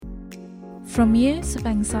From years of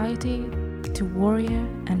anxiety to warrior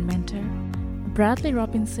and mentor, Bradley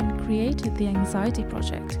Robinson created the Anxiety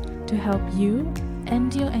Project to help you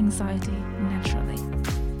end your anxiety naturally.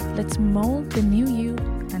 Let's mold the new you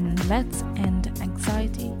and let's end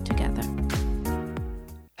anxiety together.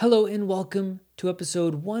 Hello and welcome to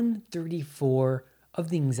episode 134 of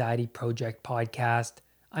the Anxiety Project podcast.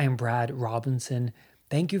 I am Brad Robinson.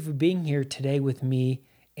 Thank you for being here today with me,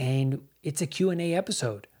 and it's a Q&A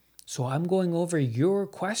episode. So I'm going over your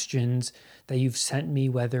questions that you've sent me,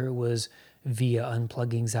 whether it was via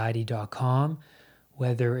unpluganxiety.com,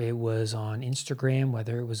 whether it was on Instagram,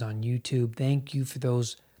 whether it was on YouTube. Thank you for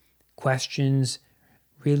those questions.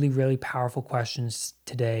 Really, really powerful questions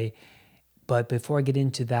today. But before I get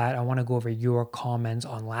into that, I want to go over your comments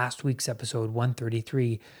on last week's episode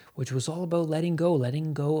 133, which was all about letting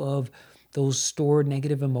go of those stored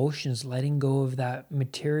negative emotions, letting go of that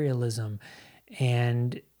materialism.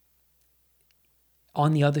 And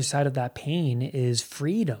on the other side of that pain is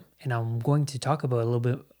freedom. And I'm going to talk about a little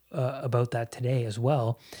bit about that today as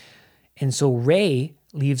well. And so Ray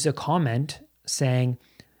leaves a comment saying,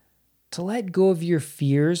 to let go of your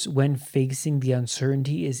fears when facing the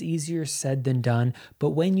uncertainty is easier said than done,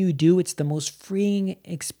 but when you do, it's the most freeing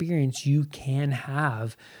experience you can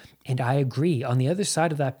have. And I agree. On the other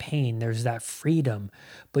side of that pain, there's that freedom,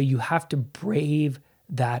 but you have to brave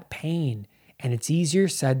that pain. And it's easier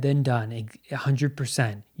said than done,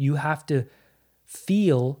 100%. You have to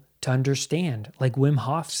feel to understand. Like Wim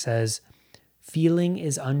Hof says, feeling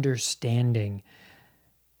is understanding.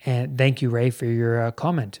 And thank you, Ray, for your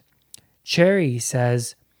comment. Cherry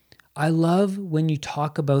says, I love when you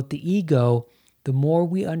talk about the ego. The more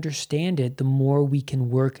we understand it, the more we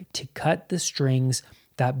can work to cut the strings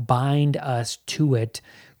that bind us to it.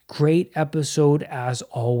 Great episode as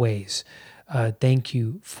always. Thank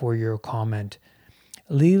you for your comment.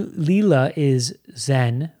 Leela is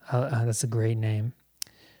Zen. That's a great name.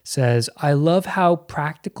 Says, I love how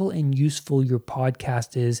practical and useful your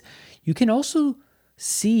podcast is. You can also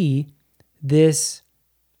see this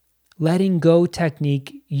letting go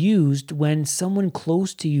technique used when someone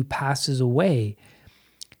close to you passes away.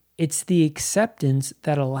 It's the acceptance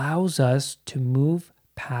that allows us to move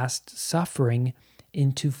past suffering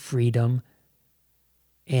into freedom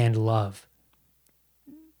and love.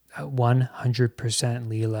 100%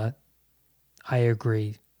 Leela. I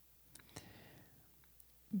agree.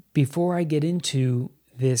 Before I get into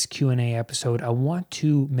this Q&A episode, I want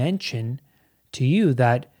to mention to you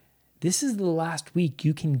that this is the last week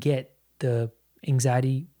you can get the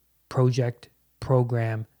Anxiety Project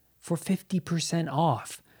program for 50%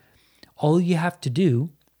 off. All you have to do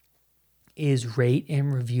is rate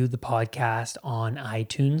and review the podcast on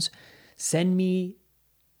iTunes. Send me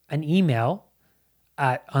an email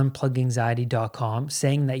at unpluganxiety.com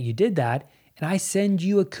saying that you did that, and I send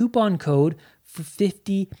you a coupon code for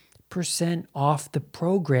 50% off the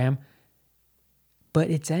program, but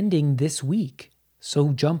it's ending this week.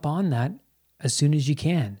 So jump on that as soon as you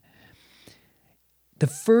can. The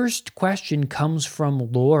first question comes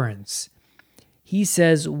from Lawrence. He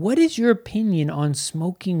says, what is your opinion on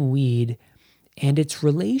smoking weed and its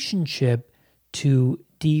relationship to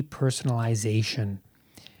depersonalization?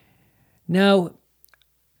 Now,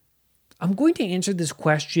 I'm going to answer this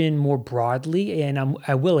question more broadly, and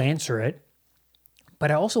I will answer it,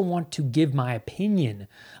 but I also want to give my opinion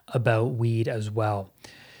about weed as well.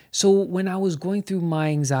 So when I was going through my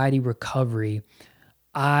anxiety recovery,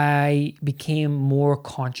 I became more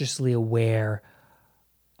consciously aware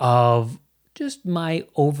of just my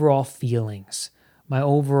overall feelings, my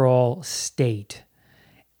overall state.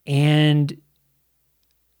 And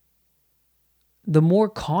the more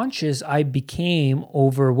conscious I became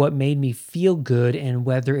over what made me feel good and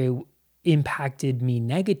whether it impacted me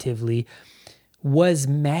negatively was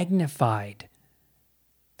magnified.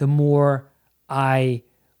 The more I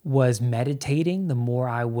was meditating, the more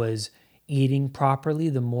I was eating properly,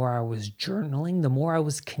 the more I was journaling, the more I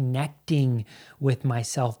was connecting with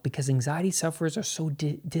myself, because anxiety sufferers are so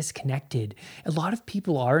disconnected. A lot of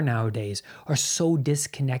people nowadays are so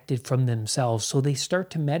disconnected from themselves. So they start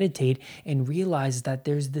to meditate and realize that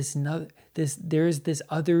there's this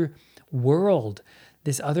other world,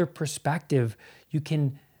 this other perspective. You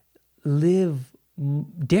can live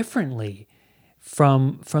differently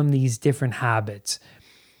from these different habits.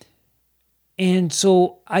 And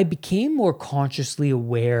so I became more consciously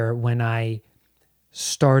aware when I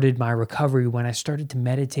started my recovery, when I started to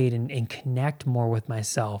meditate and connect more with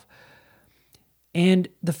myself. And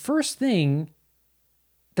the first thing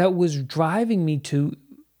that was driving me to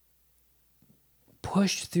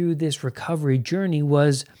push through this recovery journey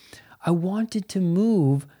was I wanted to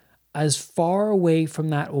move as far away from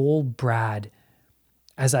that old Brad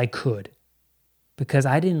as I could, because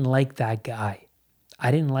I didn't like that guy.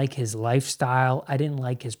 I didn't like his lifestyle. I didn't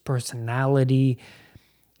like his personality.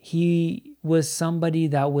 He was somebody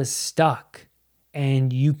that was stuck,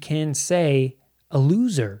 and you can say a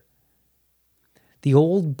loser. The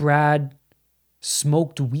old Brad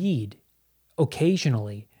smoked weed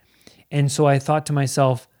occasionally. And so I thought to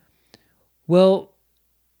myself, well,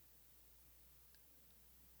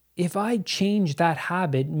 if I change that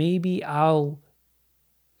habit, maybe I'll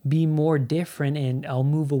be more different and I'll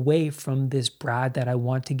move away from this Brad that I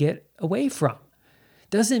want to get away from.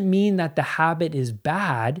 Doesn't mean that the habit is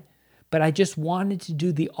bad, but I just wanted to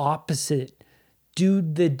do the opposite, do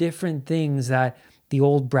the different things that the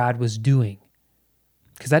old Brad was doing,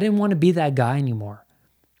 because I didn't want to be that guy anymore.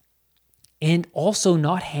 And also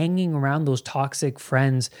not hanging around those toxic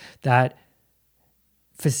friends that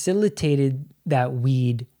facilitated that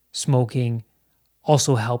weed smoking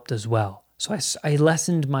also helped as well. So I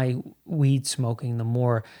lessened my weed smoking the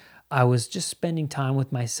more I was just spending time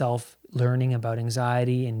with myself, learning about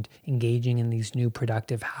anxiety and engaging in these new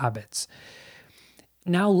productive habits.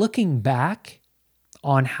 Now, looking back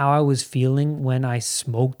on how I was feeling when I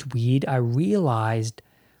smoked weed, I realized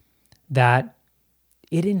that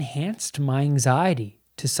it enhanced my anxiety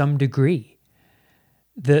to some degree.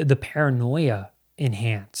 The paranoia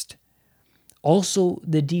enhanced. Also,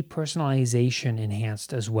 the depersonalization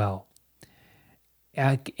enhanced as well.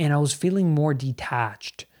 And I was feeling more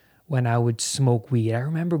detached when I would smoke weed. I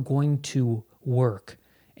remember going to work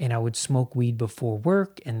and I would smoke weed before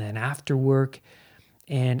work and then after work.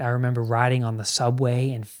 And I remember riding on the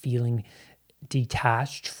subway and feeling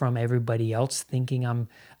detached from everybody else, thinking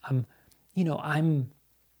I'm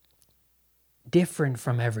different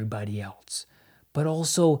from everybody else, but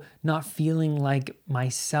also not feeling like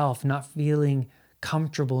myself, not feeling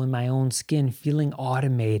comfortable in my own skin, feeling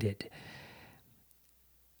automated.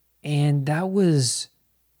 And that was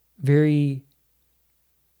very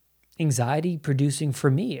anxiety producing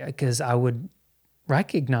for me, because I would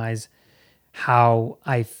recognize how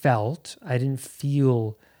I felt. I didn't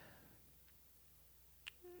feel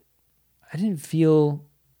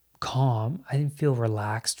calm. I didn't feel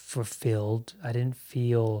relaxed, fulfilled. I didn't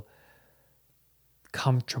feel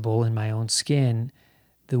comfortable in my own skin.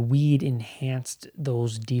 The weed enhanced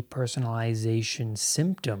those depersonalization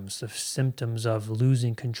symptoms, the symptoms of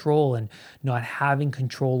losing control and not having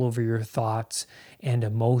control over your thoughts and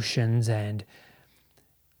emotions and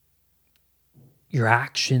your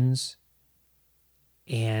actions,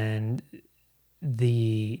 and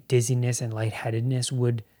the dizziness and lightheadedness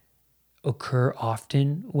would occur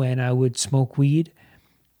often when I would smoke weed.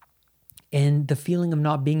 And the feeling of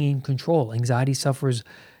not being in control. Anxiety sufferers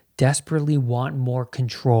desperately want more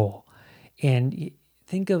control. And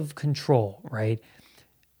think of control, right?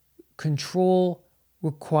 Control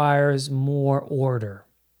requires more order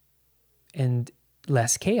and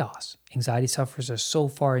less chaos. Anxiety sufferers are so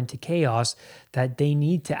far into chaos that they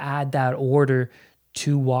need to add that order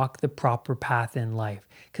to walk the proper path in life.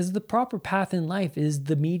 Because the proper path in life is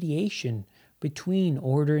the mediation between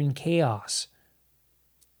order and chaos.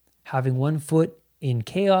 Having one foot in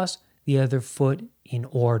chaos, the other foot in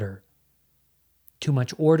order. Too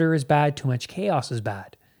much order is bad, too much chaos is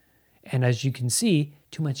bad. And as you can see,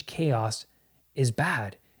 too much chaos is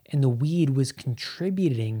bad. And the weed was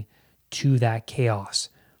contributing to that chaos.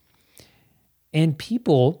 And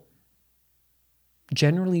people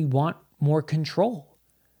generally want more control.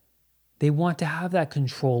 They want to have that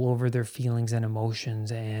control over their feelings and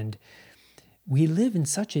emotions. And we live in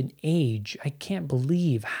such an age, I can't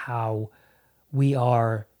believe how we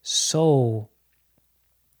are so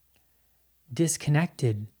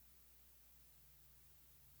disconnected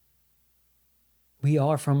we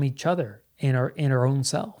are from each other in our own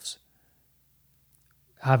selves.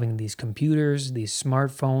 Having these computers, these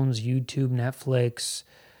smartphones, YouTube, Netflix,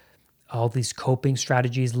 all these coping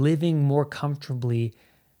strategies, living more comfortably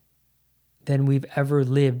than we've ever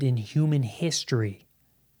lived in human history.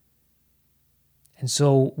 And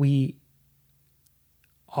so we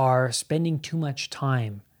are spending too much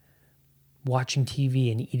time watching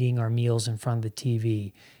TV and eating our meals in front of the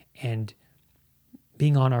TV and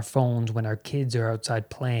being on our phones when our kids are outside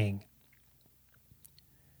playing.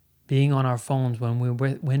 Being on our phones when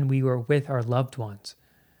we were with our loved ones.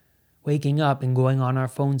 Waking up and going on our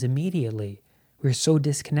phones immediately. We're so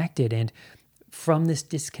disconnected, and from this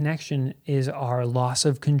disconnection is our loss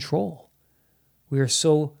of control. We are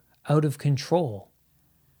so out of control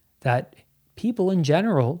that people in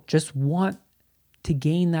general just want to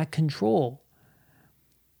gain that control.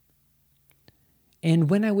 And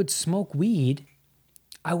when I would smoke weed,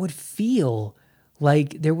 I would feel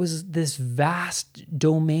like there was this vast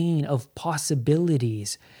domain of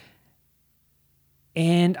possibilities,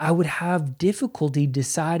 and I would have difficulty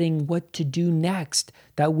deciding what to do next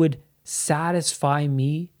that would satisfy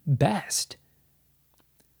me best.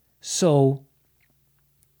 So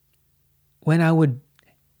when I would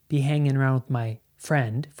be hanging around with my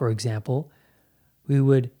friend, for example, we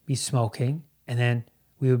would be smoking, and then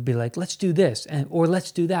we would be like, let's do this, or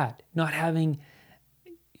let's do that.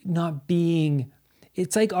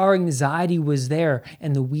 It's like our anxiety was there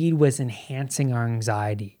and the weed was enhancing our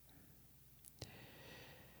anxiety.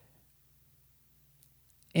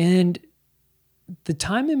 And the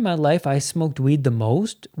time in my life I smoked weed the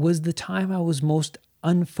most was the time I was most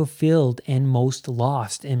unfulfilled and most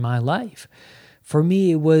lost in my life. For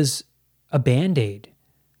me, it was a Band-Aid.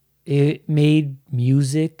 It made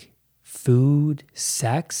music, food,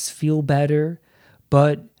 sex feel better.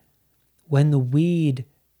 But when the weed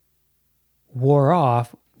wore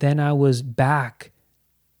off, then I was back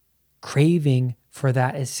craving for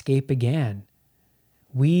that escape again.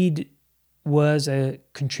 Weed was a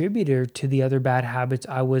contributor to the other bad habits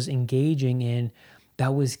I was engaging in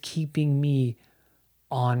that was keeping me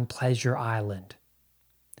on Pleasure Island.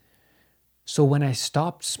 So when I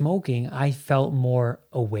stopped smoking, I felt more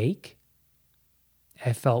awake.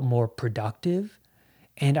 I felt more productive.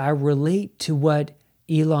 And I relate to what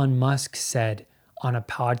Elon Musk said on a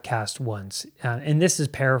podcast once. And this is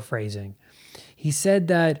paraphrasing. He said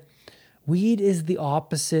that weed is the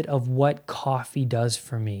opposite of what coffee does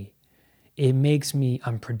for me. It makes me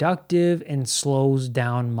unproductive and slows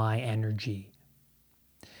down my energy.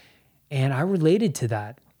 And I related to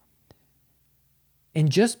that.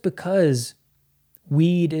 And just because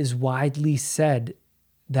weed is widely said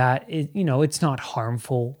that it's not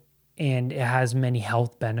harmful and it has many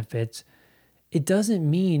health benefits, it doesn't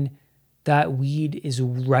mean that weed is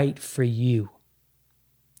right for you.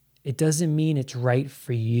 It doesn't mean it's right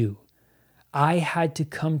for you. I had to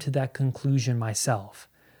come to that conclusion myself.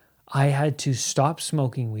 I had to stop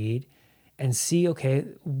smoking weed and see, okay,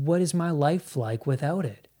 what is my life like without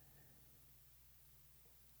it?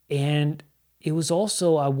 And it was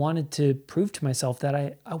also, I wanted to prove to myself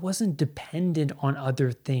that I wasn't dependent on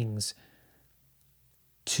other things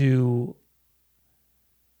to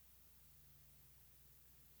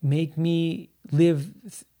make me live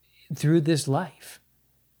through this life.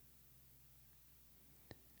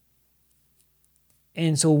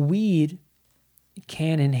 And so weed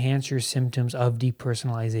can enhance your symptoms of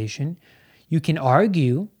depersonalization. You can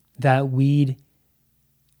argue that weed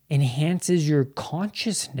enhances your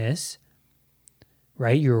consciousness,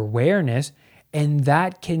 right? Your awareness, and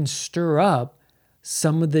that can stir up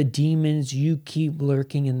some of the demons you keep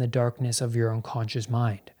lurking in the darkness of your unconscious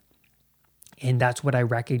mind. And that's what I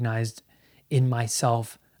recognized in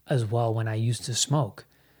myself as well when I used to smoke.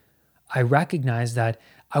 I recognized that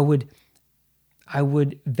I would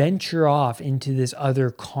venture off into this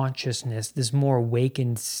other consciousness, this more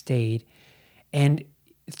awakened state. And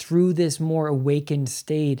through this more awakened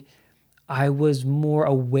state, I was more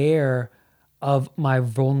aware of my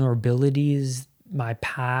vulnerabilities, my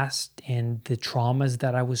past, and the traumas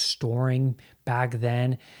that I was storing back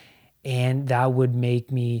then. And that would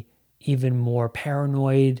make me even more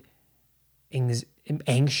paranoid,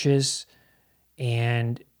 anxious,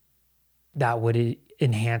 and that would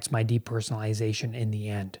enhance my depersonalization in the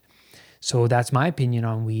end. So that's my opinion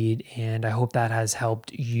on weed, and I hope that has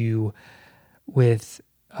helped you with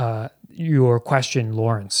your question,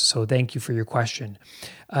 Lawrence. So thank you for your question.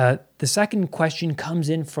 The second question comes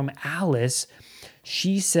in from Alice.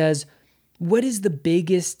 She says, what is the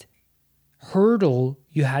biggest hurdle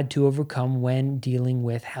you had to overcome when dealing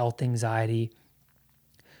with health anxiety?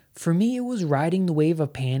 For me, it was riding the wave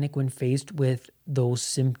of panic when faced with those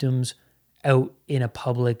symptoms out in a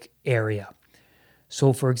public area.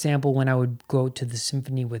 So for example, when I would go to the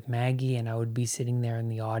symphony with Maggie and I would be sitting there in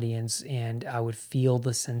the audience and I would feel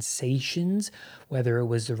the sensations, whether it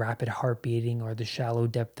was the rapid heart beating or the shallow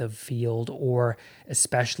depth of field, or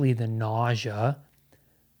especially the nausea,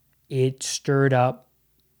 it stirred up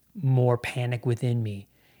more panic within me.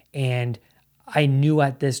 And I knew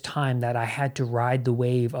at this time that I had to ride the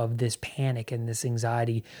wave of this panic and this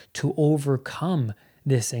anxiety to overcome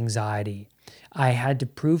this anxiety. I had to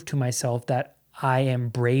prove to myself that I am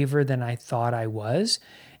braver than I thought I was,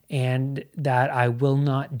 and that I will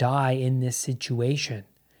not die in this situation.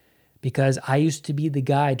 Because I used to be the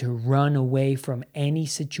guy to run away from any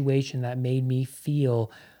situation that made me feel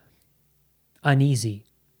uneasy.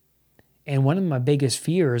 And one of my biggest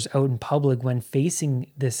fears out in public when facing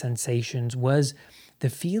the sensations was the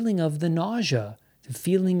feeling of the nausea, the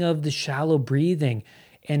feeling of the shallow breathing.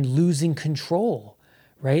 and losing control,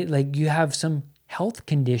 right? Like you have some health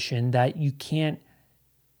condition that you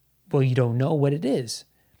don't know what it is.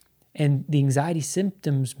 And the anxiety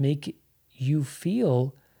symptoms make you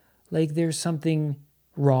feel like there's something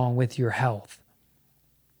wrong with your health.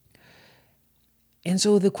 And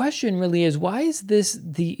so the question really is, why is this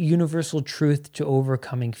the universal truth to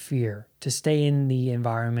overcoming fear, to stay in the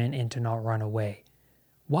environment and to not run away?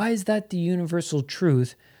 Why is that the universal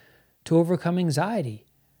truth to overcome anxiety?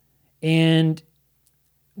 And,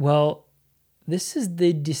 well, this is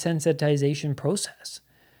the desensitization process.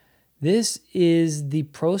 This is the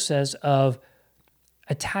process of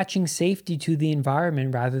attaching safety to the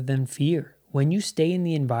environment rather than fear. When you stay in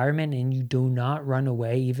the environment and you do not run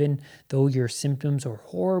away, even though your symptoms are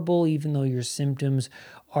horrible, even though your symptoms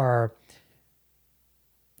are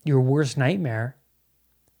your worst nightmare,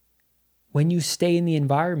 when you stay in the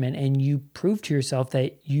environment and you prove to yourself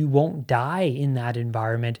that you won't die in that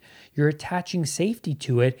environment, you're attaching safety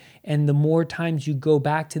to it. And the more times you go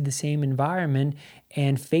back to the same environment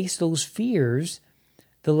and face those fears,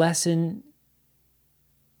 the less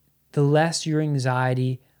your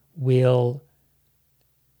anxiety will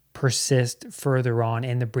persist further on,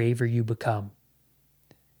 and the braver you become.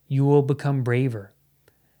 You will become braver.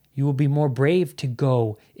 You will be more brave to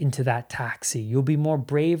go into that taxi. You'll be more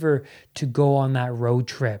braver to go on that road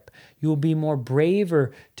trip. You will be more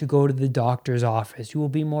braver to go to the doctor's office. You will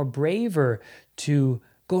be more braver to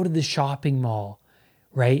go to the shopping mall,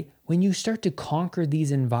 right? When you start to conquer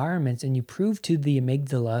these environments and you prove to the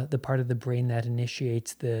amygdala, the part of the brain that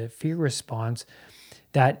initiates the fear response,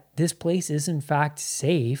 that this place is in fact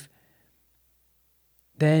safe,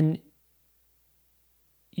 then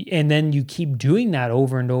you keep doing that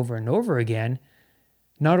over and over and over again,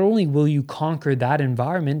 not only will you conquer that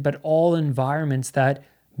environment, but all environments that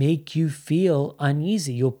make you feel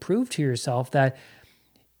uneasy. You'll prove to yourself that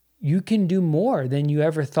you can do more than you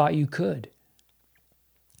ever thought you could.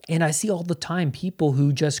 And I see all the time people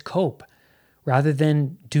who just cope rather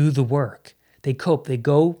than do the work. They cope. They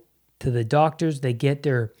go to the doctors, they get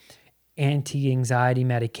their anti-anxiety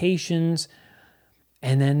medications,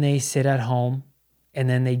 and then they sit at home and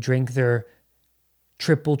then they drink their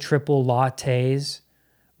triple lattes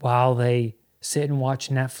while they sit and watch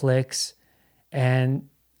Netflix and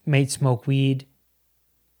may smoke weed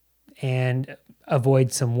and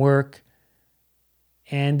avoid some work,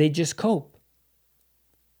 and they just cope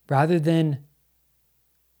rather than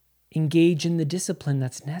engage in the discipline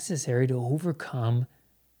that's necessary to overcome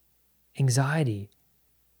anxiety.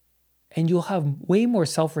 And you'll have way more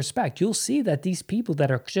self-respect. You'll see that these people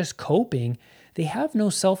that are just coping, they have no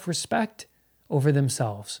self-respect over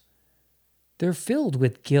themselves. They're filled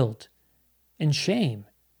with guilt and shame.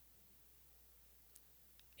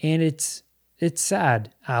 And it's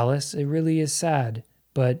sad, Alice. It really is sad.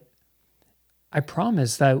 But I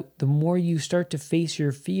promise that the more you start to face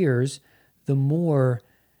your fears, the more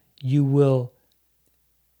you will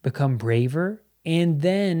become braver and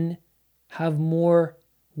then have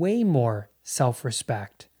way more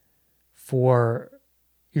self-respect for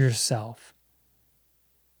yourself.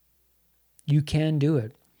 You can do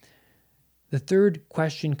it. The third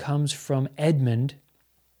question comes from Edmund.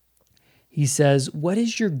 He says, what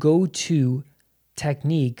is your go-to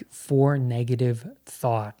technique for negative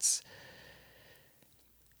thoughts?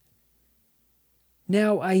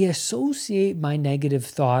 Now, I associate my negative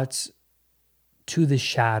thoughts to the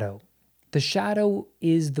shadow. The shadow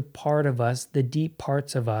is the part of us, the deep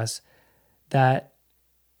parts of us that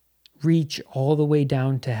reach all the way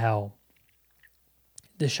down to hell.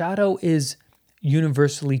 The shadow is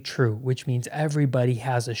universally true, which means everybody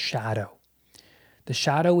has a shadow. The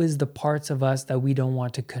shadow is the parts of us that we don't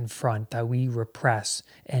want to confront, that we repress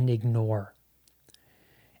and ignore.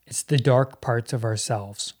 It's the dark parts of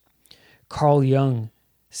ourselves. Carl Jung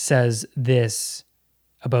says this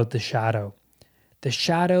about the shadow. The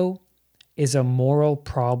shadow is a moral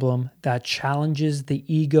problem that challenges the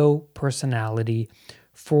ego personality,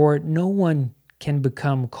 for no one can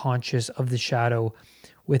become conscious of the shadow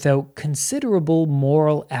without considerable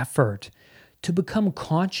moral effort. To become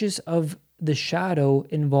conscious of the shadow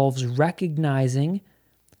involves recognizing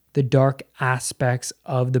the dark aspects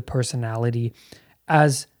of the personality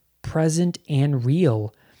as present and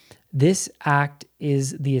real. This act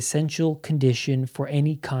is the essential condition for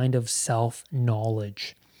any kind of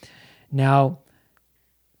self-knowledge. Now,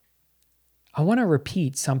 I want to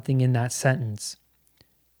repeat something in that sentence.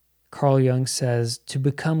 Carl Jung says, to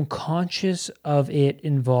become conscious of it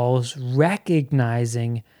involves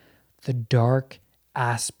recognizing the dark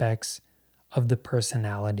aspects of the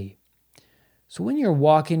personality. So when you're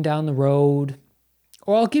walking down the road,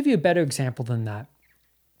 or I'll give you a better example than that.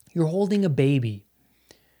 You're holding a baby,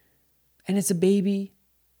 and it's a baby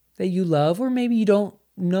that you love, or maybe you don't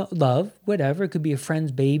love, whatever. It could be a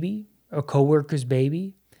friend's baby, a coworker's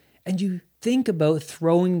baby, and you think about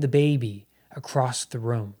throwing the baby across the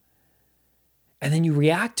room. And then you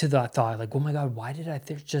react to that thought like, oh my God, why did I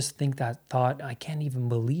just think that thought? I can't even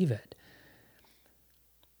believe it.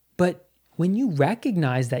 But when you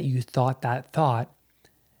recognize that you thought that thought,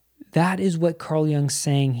 that is what Carl Jung's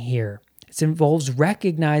saying here. It involves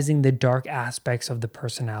recognizing the dark aspects of the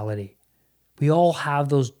personality. We all have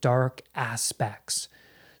those dark aspects.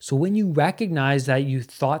 So when you recognize that you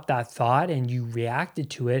thought that thought and you reacted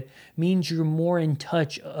to it, means you're more in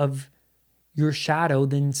touch of your shadow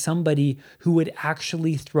than somebody who would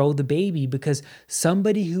actually throw the baby, because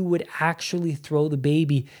somebody who would actually throw the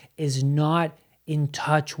baby is not in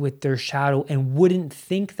touch with their shadow and wouldn't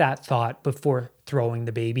think that thought before throwing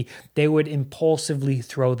the baby. They would impulsively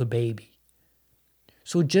throw the baby.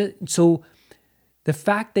 So the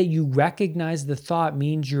fact that you recognize the thought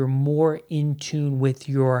means you're more in tune with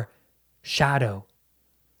your shadow,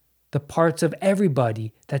 the parts of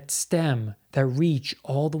everybody that stem, that reach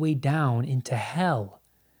all the way down into hell.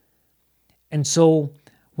 And so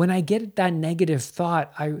when I get that negative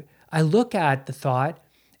thought, I look at the thought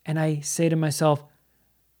and I say to myself,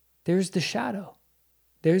 there's the shadow.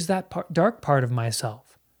 There's that dark part of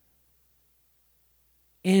myself.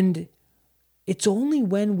 And it's only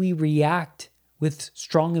when we react with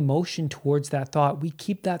strong emotion towards that thought, we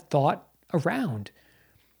keep that thought around.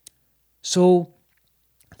 So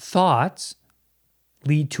thoughts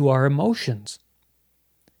lead to our emotions.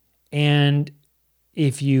 And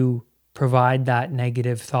if you provide that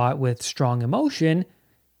negative thought with strong emotion,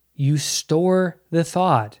 you store the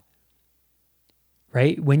thought,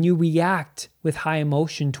 right? When you react with high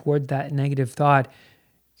emotion toward that negative thought,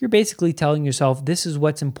 you're basically telling yourself, this is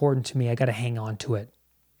what's important to me. I got to hang on to it.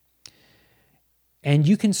 And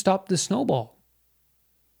you can stop the snowball.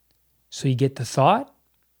 So you get the thought,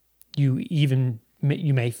 you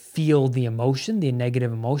may feel the emotion, the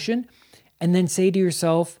negative emotion, and then say to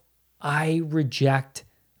yourself, I reject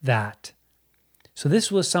that. So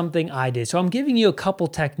this was something I did. So I'm giving you a couple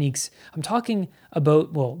techniques. I'm talking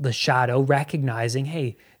about, the shadow, recognizing,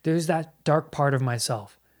 hey, there's that dark part of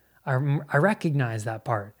myself. I recognize that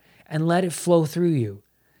part and let it flow through you.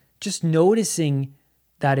 Just noticing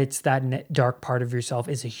that it's that dark part of yourself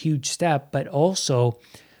is a huge step, but also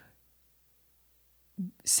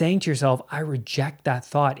saying to yourself, I reject that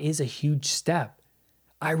thought is a huge step.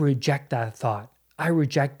 I reject that thought. I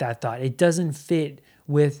reject that thought. It doesn't fit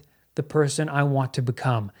with the person I want to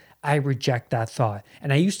become. I reject that thought.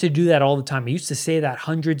 And I used to do that all the time. I used to say that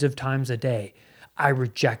hundreds of times a day. I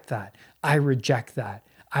reject that. I reject that.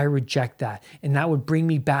 I reject that. And that would bring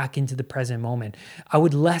me back into the present moment. I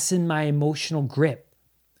would lessen my emotional grip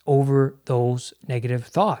over those negative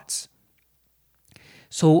thoughts.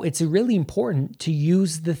 So it's really important to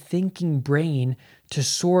use the thinking brain to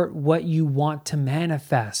sort what you want to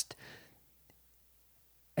manifest.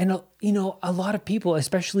 And, a lot of people,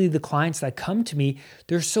 especially the clients that come to me,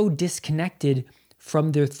 they're so disconnected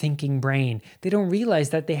from their thinking brain. They don't realize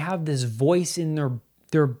that they have this voice in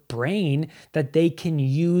their brain that they can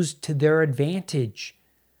use to their advantage.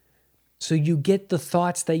 So you get the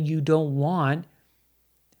thoughts that you don't want,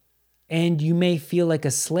 and you may feel like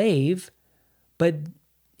a slave, but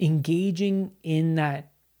engaging in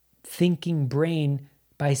that thinking brain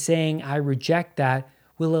by saying, I reject that,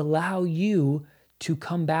 will allow you to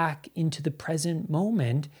come back into the present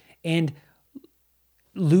moment and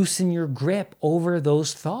loosen your grip over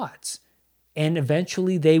those thoughts. And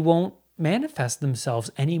eventually they won't manifest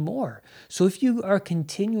themselves anymore. So if you are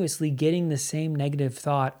continuously getting the same negative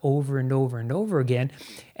thought over and over and over again,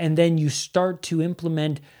 and then you start to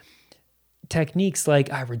implement techniques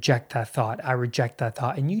like, I reject that thought, I reject that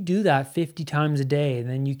thought, and you do that 50 times a day, and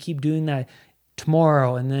then you keep doing that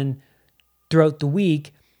tomorrow, and then throughout the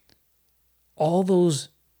week,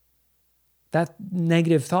 that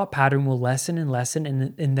negative thought pattern will lessen and lessen,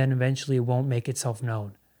 and then eventually it won't make itself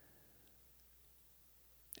known.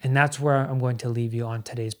 And that's where I'm going to leave you on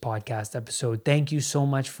today's podcast episode. Thank you so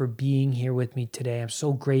much for being here with me today. I'm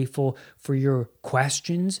so grateful for your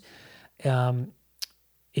questions.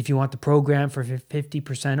 If you want the program for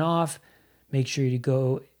 50% off, make sure you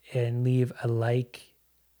go and leave a like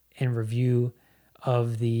and review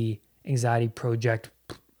of the Anxiety Project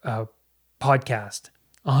podcast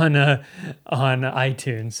on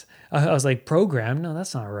iTunes. I was like, program? No,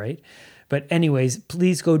 that's not right. But anyways,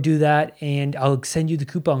 please go do that, and I'll send you the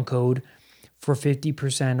coupon code for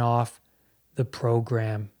 50% off the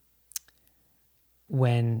program.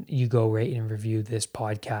 when you go rate and review this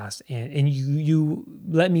podcast. And you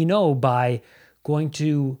let me know by going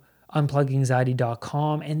to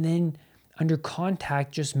unpluganxiety.com, and then under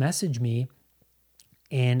contact, just message me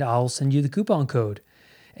and I'll send you the coupon code.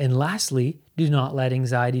 And lastly, do not let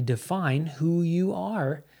anxiety define who you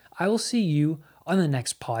are. I will see you on the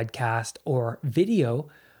next podcast or video.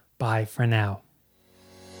 Bye for now.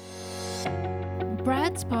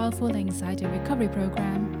 Brad's Powerful Anxiety Recovery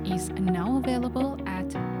Program is now available at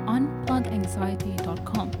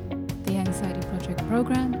unpluganxiety.com. The Anxiety Project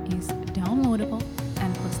program is downloadable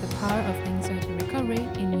and puts the power of anxiety recovery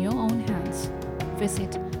in your own hands.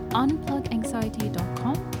 Visit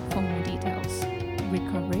unpluganxiety.com for more details.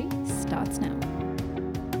 Recovery starts now.